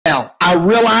I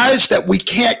realize that we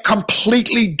can't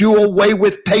completely do away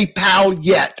with PayPal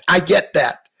yet. I get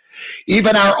that.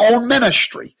 Even our own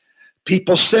ministry,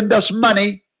 people send us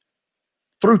money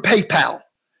through PayPal.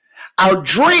 Our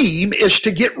dream is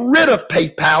to get rid of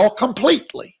PayPal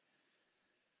completely.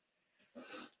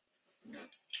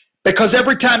 Because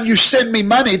every time you send me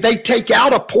money, they take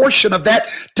out a portion of that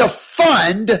to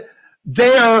fund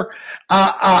their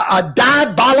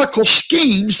diabolical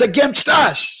schemes against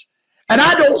us. And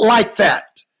I don't like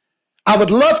that. I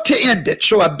would love to end it,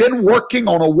 so I've been working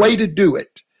on a way to do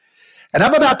it. And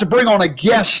I'm about to bring on a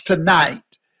guest tonight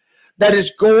that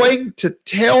is going to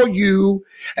tell you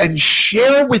and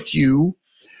share with you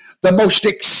the most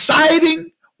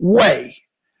exciting way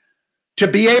to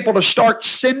be able to start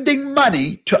sending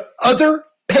money to other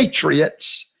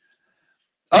patriots,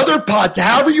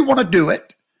 however you want to do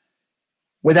it,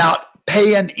 without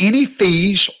paying any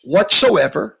fees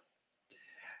whatsoever.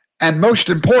 And most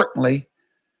importantly,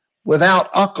 without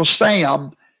Uncle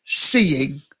Sam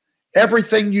seeing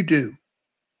everything you do.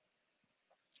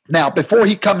 Now, before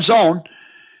he comes on,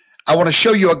 I want to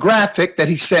show you a graphic that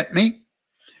he sent me.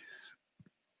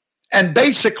 And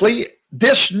basically,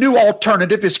 this new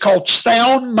alternative is called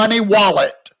Sound Money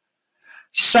Wallet.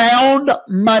 Sound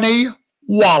Money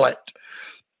Wallet.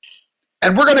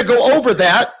 And we're going to go over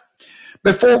that.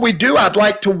 Before we do, I'd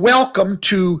like to welcome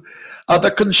to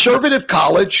the Conservative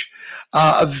College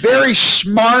a very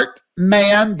smart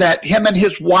man that him and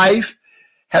his wife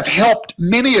have helped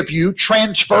many of you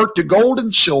transfer to gold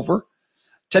and silver.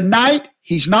 Tonight,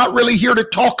 he's not really here to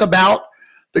talk about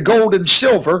the gold and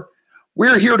silver.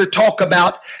 We're here to talk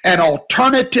about an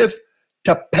alternative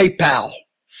to PayPal.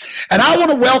 And I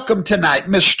want to welcome tonight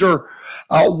Mr.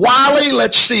 Wiley.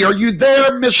 Let's see, are you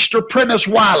there, Mr. Prentice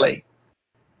Wiley?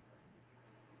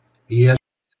 Yes,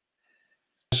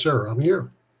 sir, I'm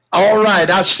here. All right,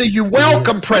 I see you.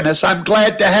 Welcome, Prentice. I'm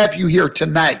glad to have you here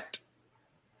tonight.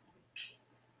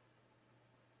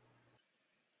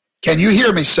 Can you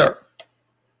hear me, sir?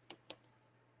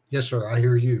 Yes, sir, I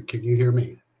hear you. Can you hear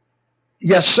me?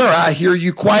 Yes, sir, I hear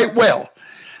you quite well.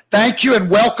 Thank you and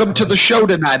welcome to the show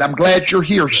tonight. I'm glad you're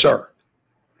here, sir.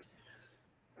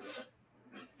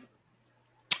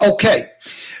 Okay,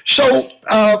 so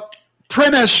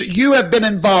Prentice, you have been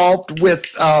involved with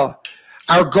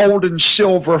our gold and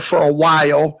silver for a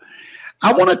while.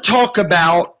 I want to talk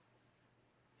about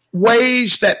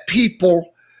ways that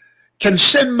people can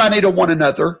send money to one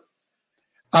another.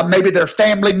 Maybe they're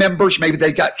family members, maybe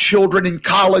they got children in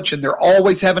college and they're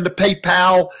always having to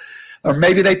PayPal, or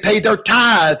maybe they pay their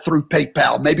tithe through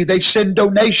PayPal. Maybe they send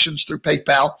donations through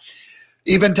PayPal,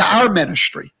 even to our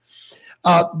ministry.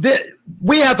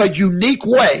 We have a unique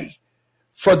way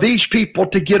for these people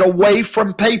to get away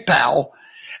from PayPal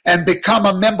and become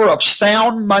a member of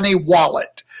Sound Money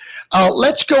Wallet.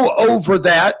 Let's go over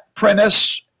that,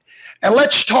 Prentice, and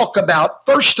let's talk about,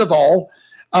 first of all,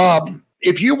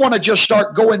 if you want to just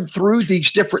start going through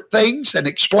these different things and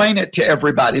explain it to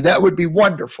everybody, that would be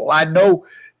wonderful. I know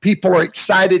people are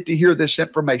excited to hear this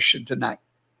information tonight.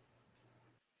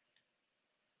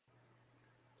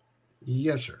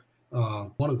 Yes, sir.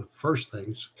 One of the first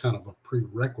things, kind of a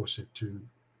prerequisite to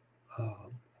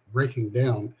breaking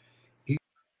down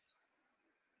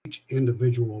each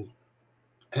individual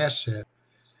asset,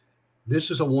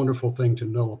 this is a wonderful thing to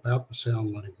know about the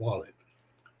Sound Money Wallet.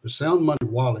 The Sound Money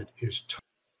Wallet is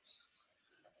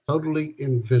totally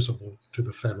invisible to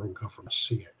the federal government.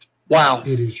 See it. Wow.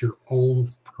 It is your own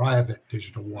private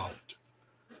digital wallet.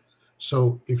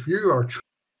 So if you are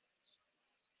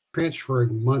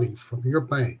transferring money from your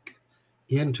bank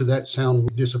into that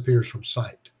Sound, disappears from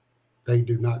sight. They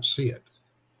do not see it.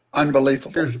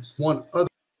 Unbelievable. Here's one other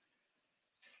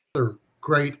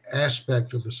great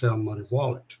aspect of the Sound Money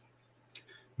Wallet.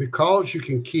 Because you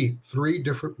can keep 3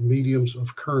 different mediums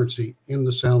of currency in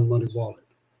the Sound Money Wallet,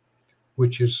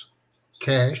 which is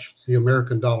cash, the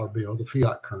American dollar bill, the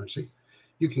fiat currency.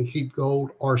 You can keep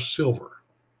gold or silver.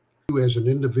 You as an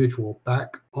individual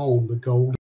back on the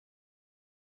gold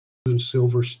and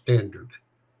silver standard.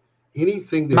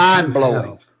 Anything that you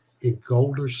have in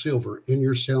gold or silver in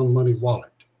your Sound Money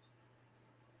Wallet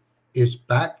is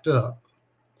backed up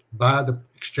by the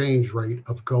exchange rate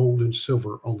of gold and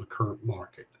silver on the current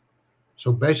market.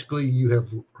 So basically, you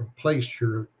have replaced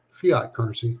your fiat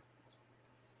currency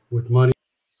with money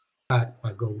backed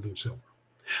by gold and silver.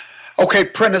 Okay,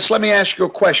 Prentice, let me ask you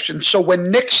a question. So when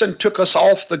Nixon took us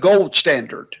off the gold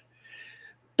standard,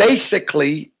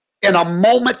 basically, in a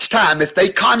moment's time, if they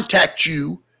contact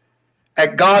you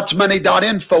at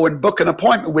godsmoney.info and book an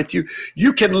appointment with you,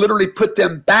 you can literally put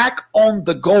them back on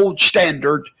the gold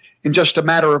standard in just a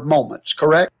matter of moments,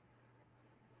 correct?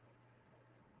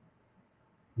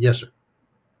 Yes, sir.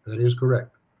 That is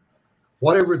correct.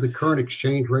 Whatever the current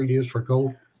exchange rate is for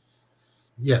gold,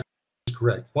 yes, that's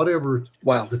correct. Whatever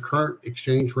Wow. the current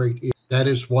exchange rate is, that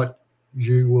is what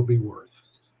you will be worth.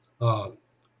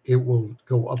 It will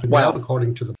go up and down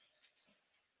according to the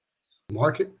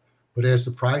market, but as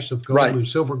the price of gold and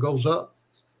silver goes up,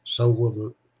 so will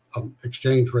the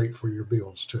exchange rate for your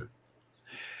bills too.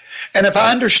 And if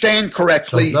I understand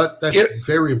correctly, so that's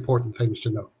very important things to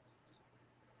know.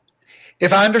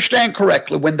 If I understand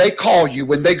correctly, when they call you,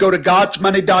 when they go to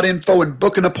godsmoney.info and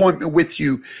book an appointment with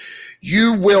you,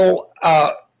 you will,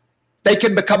 they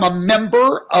can become a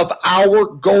member of our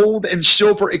Gold and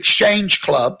Silver Exchange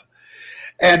Club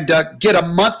and get a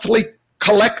monthly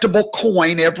collectible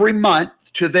coin every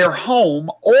month to their home,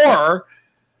 or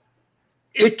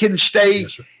it can stay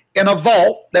in a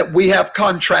vault that we have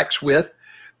contracts with,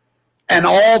 and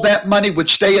all that money would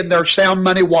stay in their Sound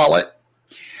Money wallet.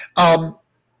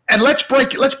 And let's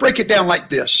break it down like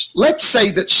this. Let's say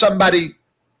that somebody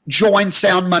joined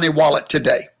Sound Money Wallet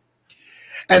today,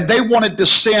 and they wanted to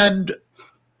send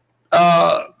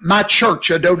my church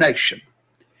a donation,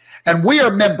 and we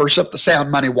are members of the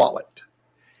Sound Money Wallet.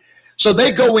 So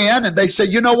they go in and they say,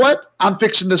 you know what? I'm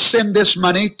fixing to send this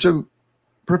money to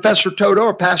Professor Toto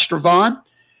or Pastor Vaughn,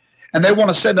 and they want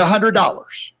to send $100.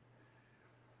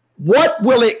 What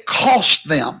will it cost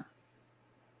them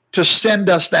to send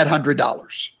us that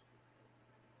 $100?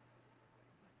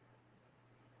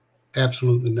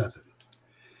 Absolutely nothing.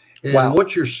 And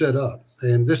once you're set up,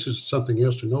 and this is something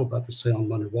else to know about the Sound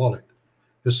Money Wallet.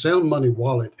 The Sound Money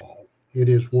Wallet, it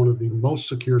is one of the most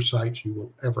secure sites you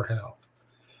will ever have.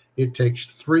 It takes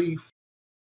 3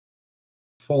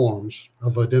 forms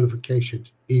of identification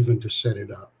even to set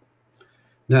it up.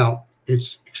 Now,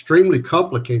 it's extremely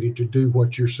complicated to do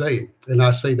what you're saying, and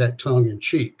I say that tongue in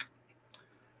cheek.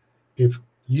 If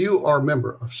you are a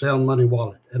member of Sound Money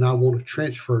Wallet and I want to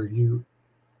transfer you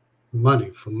money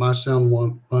from my Sound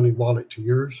Money Wallet to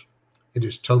yours, it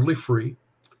is totally free.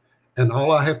 And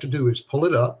all I have to do is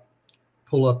pull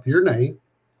up your name,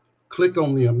 click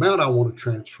on the amount I want to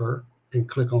transfer, and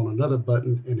click on another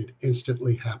button, and it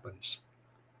instantly happens.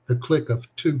 The click of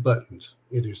 2 buttons.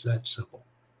 It is that simple.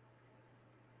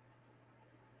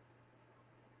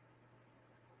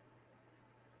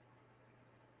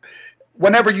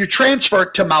 Whenever you transfer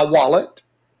it to my wallet,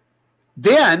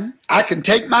 then I can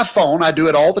take my phone, I do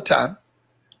it all the time,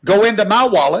 go into my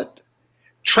wallet,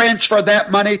 transfer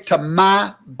that money to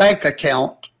my bank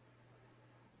account.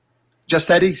 Just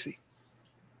that easy.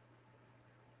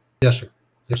 Yes, sir.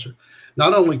 Yes, sir.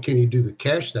 Not only can you do the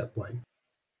cash that way,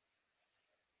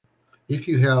 if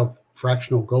you have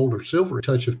fractional gold or silver, a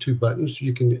touch of 2 buttons,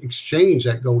 you can exchange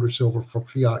that gold or silver for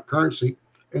fiat currency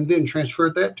and then transfer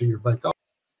that to your bank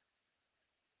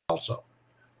also.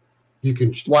 You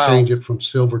can change it from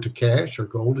silver to cash or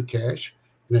gold to cash.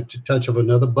 And at the touch of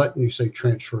another button, you say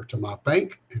transfer to my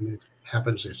bank, and it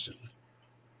happens instantly.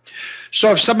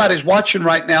 So if somebody's watching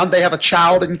right now and they have a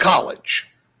child in college,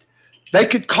 they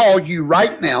could call you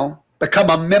right now, become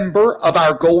a member of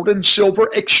our Gold and Silver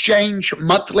Exchange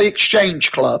Monthly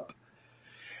Exchange Club.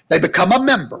 They become a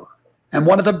member. And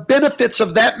one of the benefits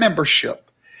of that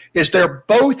membership is they're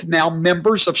both now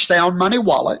members of Sound Money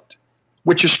Wallet,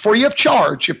 which is free of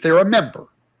charge if they're a member.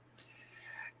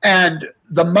 And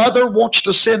the mother wants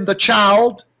to send the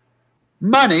child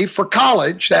money for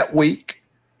college that week.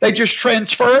 They just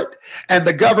transfer it, and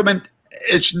the government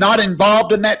is not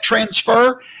involved in that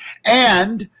transfer,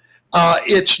 and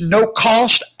it's no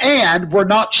cost, and we're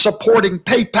not supporting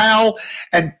PayPal,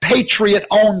 and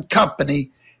Patriot-owned company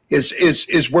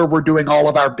is where we're doing all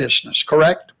of our business,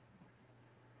 correct?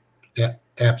 Yeah,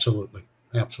 absolutely.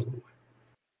 Absolutely.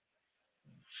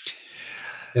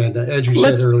 And as you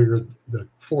said earlier, the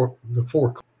four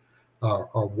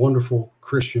are wonderful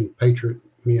Christian patriot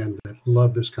men that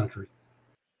love this country.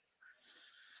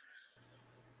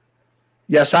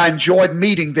 Yes, I enjoyed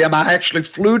meeting them. I actually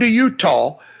flew to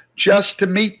Utah just to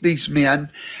meet these men,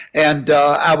 and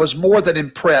I was more than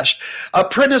impressed.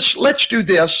 Prentice, let's do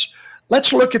this.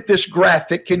 Let's look at this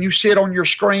graphic. Can you see it on your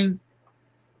screen?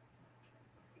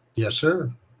 Yes, sir.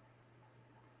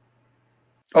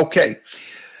 Okay.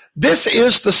 This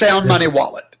is the Sound Money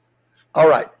Wallet. All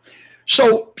right.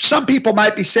 So some people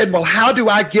might be saying, well, how do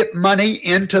I get money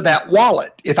into that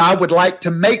wallet? If I would like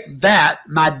to make that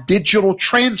my digital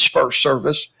transfer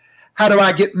service, how do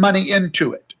I get money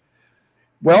into it?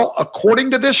 Well,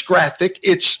 according to this graphic,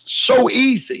 it's so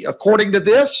easy. According to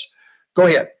this, go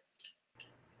ahead.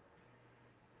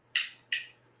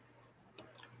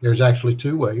 There's actually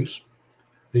 2 ways.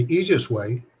 The easiest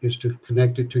way is to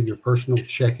connect it to your personal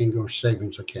checking or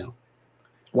savings account.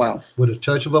 Wow. With a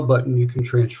touch of a button, you can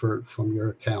transfer it from your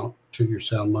account to your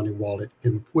Sound Money wallet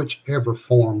in whichever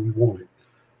form you want it,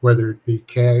 whether it be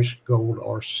cash, gold,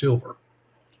 or silver.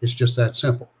 It's just that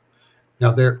simple.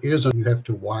 Now, you have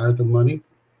to wire the money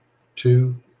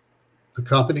to the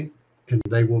company, and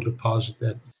they will deposit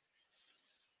that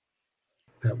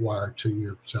wire to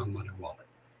your Sound Money wallet.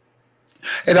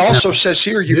 It also says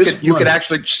here you could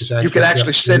actually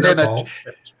send in a.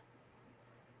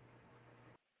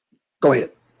 Go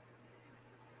ahead.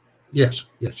 Yes,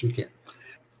 you can.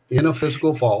 In a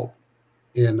physical vault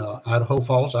in Idaho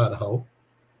Falls, Idaho,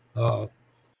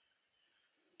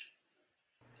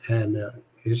 and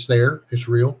it's there. It's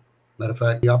real. Matter of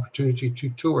fact, the opportunity to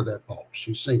tour that vault.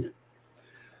 She's seen it,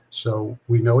 so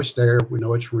we know it's there. We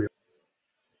know it's real.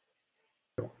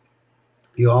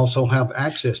 You also have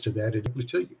access to that directly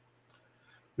to you.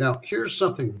 Now, here's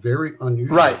something very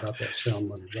unusual about that Sound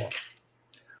Money wallet.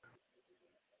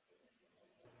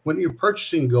 When you're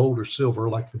purchasing gold or silver,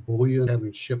 like the bullion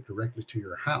having shipped directly to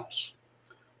your house,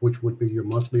 which would be your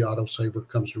monthly autosaver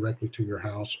comes directly to your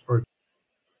house, or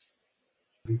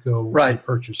if you go and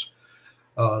purchase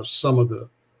some of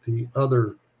the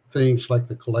other things like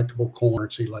the collectible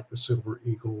currency, like the silver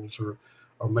eagles or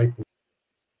maple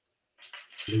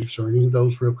leafs or any of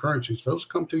those real currencies, those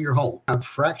come to your home. Have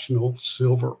fractional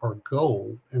silver or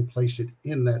gold and place it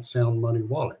in that Sound Money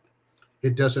wallet.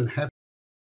 It doesn't have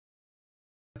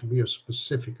to be a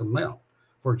specific amount.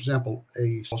 For example,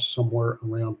 somewhere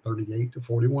around $38 to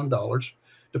 $41,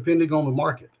 depending on the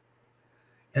market.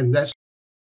 And that's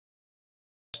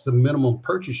the minimum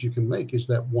purchase you can make is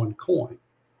that one coin.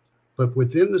 But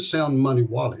within the Sound Money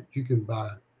wallet, you can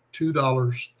buy $2,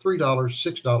 $3,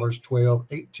 $6, $12,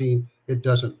 $18. It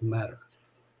doesn't matter.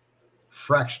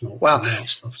 Fractional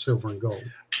amounts of silver and gold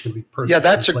can be purchased. Yeah,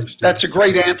 that's a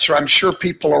great answer. I'm sure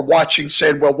people are watching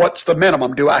saying, well, what's the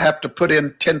minimum? Do I have to put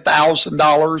in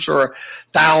 $10,000 or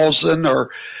 $1,000?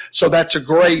 Or so that's a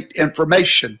great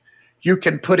information. You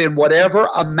can put in whatever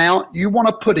amount you want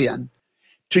to put in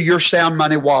to your Sound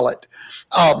Money wallet.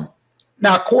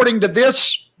 Now, according to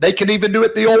this, they can even do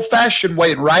it the old-fashioned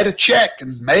way and write a check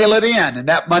and mail it in, and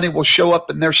that money will show up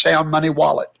in their Sound Money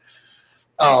wallet.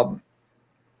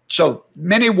 So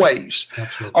many ways.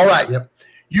 Absolutely. All right. Yep.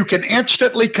 You can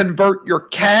instantly convert your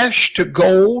cash to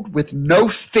gold with no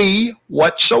fee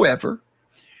whatsoever.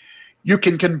 You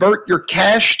can convert your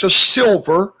cash to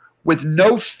silver with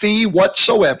no fee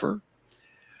whatsoever.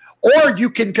 Or you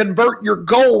can convert your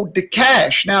gold to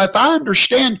cash. Now, if I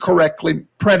understand correctly,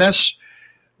 Prentice,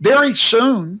 very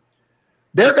soon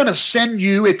they're going to send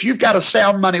you, if you've got a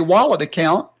Sound Money wallet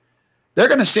account, they're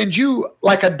going to send you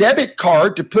like a debit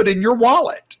card to put in your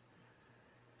wallet.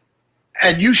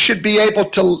 And you should be able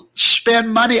to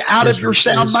spend money out of your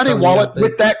Sound Money wallet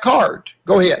with that card.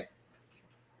 Go ahead.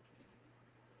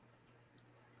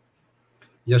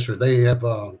 Yes, sir. They have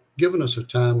given us a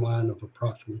timeline of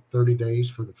approximately 30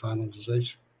 days for the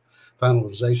finalization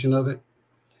of it.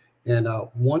 And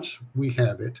once we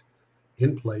have it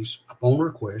in place, upon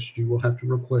request, you will have to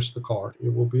request the card.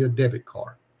 It will be a debit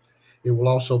card. It will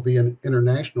also be an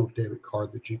international debit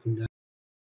card that you can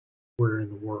where in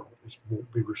the world. It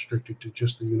won't be restricted to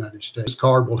just the United States. This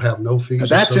card will have no fees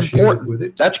That's associated important. with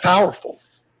it. That's powerful.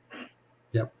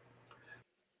 Yep.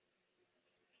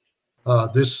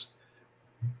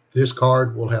 This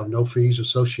card will have no fees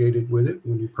associated with it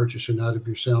when you purchase it out of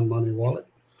your Sound Money wallet.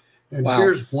 And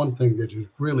here's one thing that is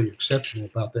really exceptional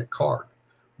about that card.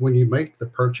 When you make the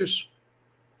purchase,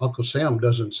 Uncle Sam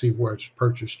doesn't see where it's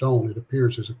purchased on. It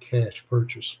appears as a cash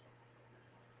purchase.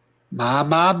 My.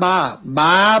 Wow,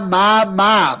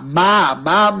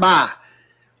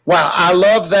 I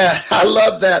love that. I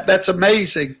love that. That's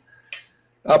amazing.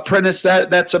 Prentice,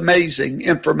 that's amazing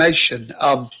information.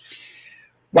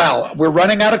 Wow, we're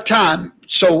running out of time.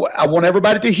 So I want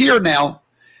everybody to hear now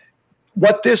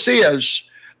what this is.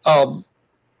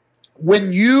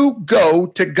 When you go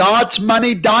to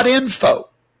godsmoney.info,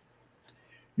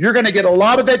 you're going to get a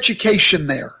lot of education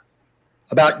there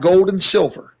about gold and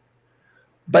silver.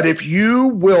 But if you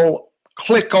will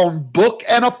click on book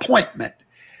an appointment,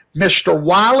 Mr.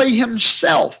 Wiley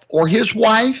himself or his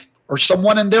wife or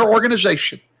someone in their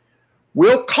organization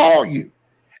will call you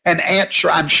and answer.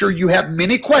 I'm sure you have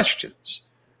many questions.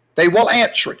 They will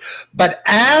answer it. But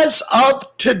as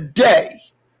of today,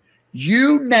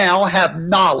 you now have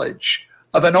knowledge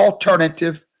of an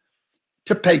alternative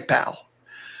to PayPal.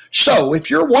 So if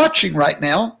you're watching right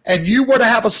now and you were to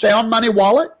have a Sound Money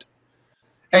wallet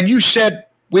and you said,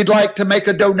 we'd like to make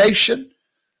a donation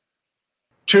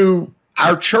to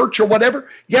our church or whatever,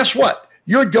 guess what?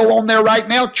 You'd go on there right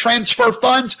now, transfer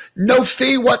funds, no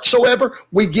fee whatsoever.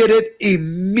 We get it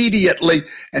immediately,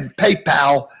 and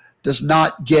PayPal does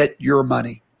not get your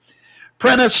money.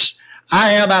 Prentice,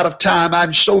 I am out of time.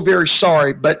 I'm so very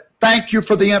sorry, but thank you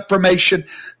for the information.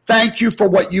 Thank you for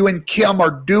what you and Kim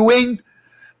are doing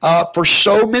for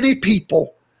so many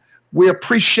people. We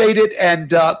appreciate it,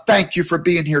 and thank you for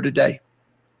being here today.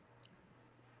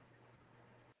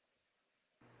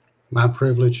 My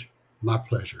privilege, my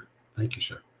pleasure. Thank you,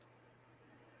 sir.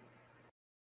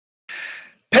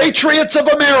 Patriots of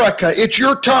America, it's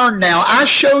your turn now. I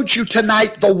showed you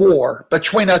tonight the war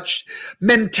between a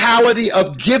mentality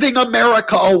of giving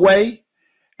America away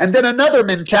and then another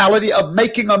mentality of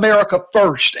making America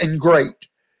first and great.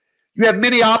 You have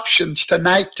many options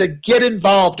tonight to get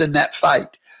involved in that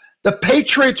fight. The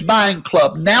Patriots Buying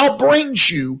Club now brings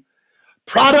you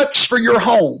products for your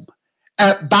home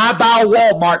at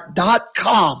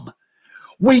buybywalmart.com.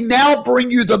 We now bring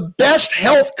you the best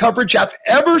health coverage I've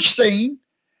ever seen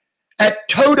at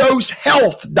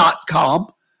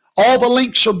totoshealth.com. All the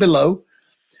links are below.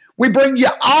 We bring you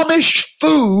Amish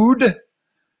food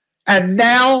and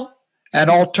now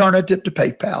an alternative to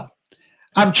PayPal.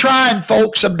 I'm trying,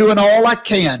 folks. I'm doing all I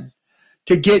can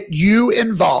to get you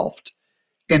involved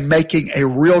in making a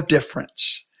real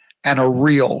difference and a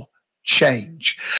real change.